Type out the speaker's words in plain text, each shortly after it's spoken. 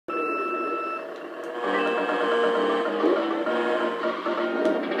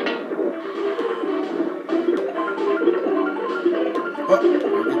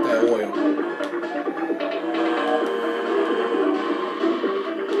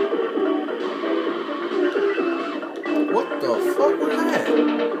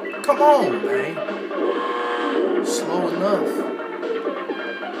Come on, man. Slow enough.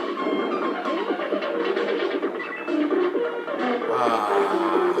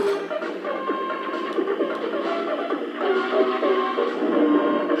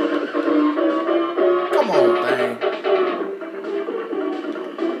 Come on, thing.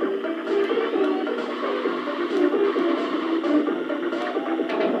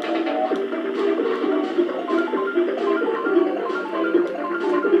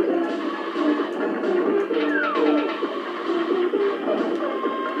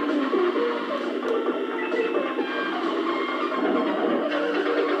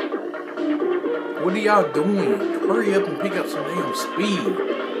 What are y'all doing? Hurry up and pick up some damn speed.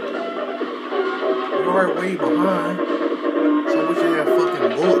 You're already way behind. So we should have fucking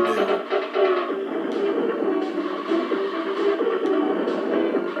bullet bill.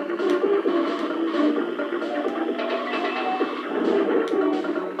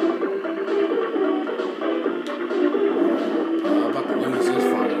 I'm about to lose this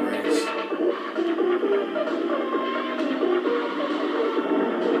final race.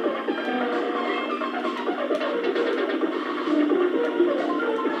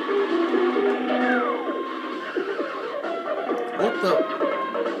 What the?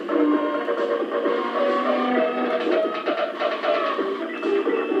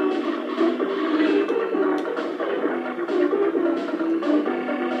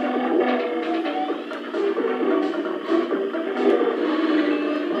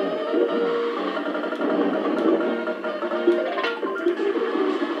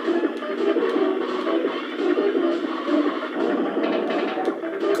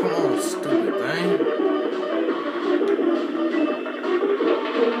 Come on, stupid thing.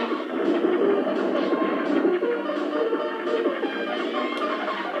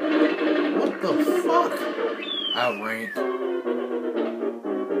 What the fuck? Outranked.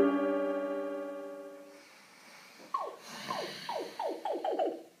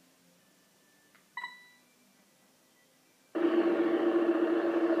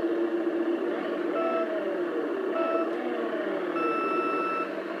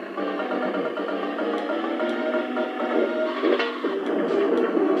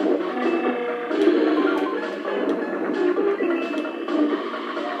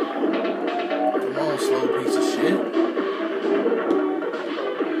 Come on, slow piece of shit.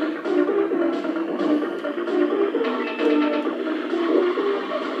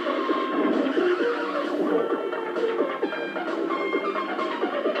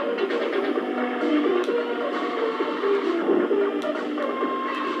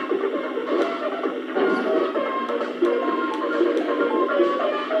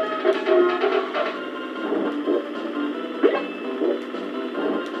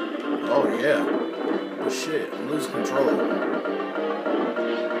 Oh yeah. Oh shit, I'm losing control.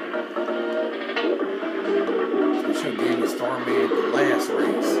 They should have gave me Starman at the last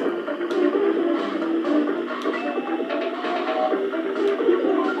race.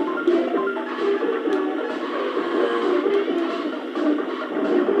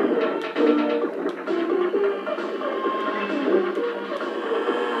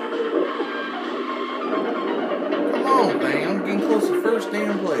 Come on, dang, I'm getting close to first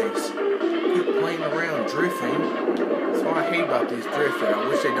damn place. Keep playing around drifting. That's what I hate about these drifting. I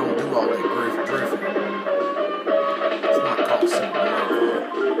wish they don't do all that drifting. It's not called simple Car.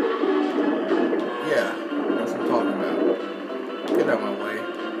 Yeah, that's what I'm talking about. Get out of my way.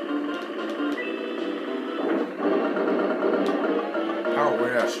 Power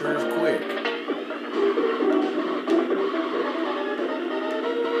went out sure is quick.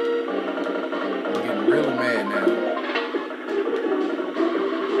 I'm getting really mad now.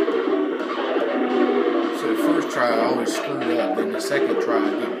 So the first try I always screwed up, then the second try I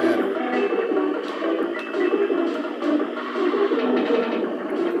get better.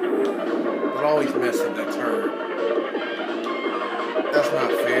 But I always mess with that turn. That's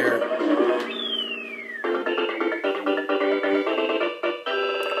not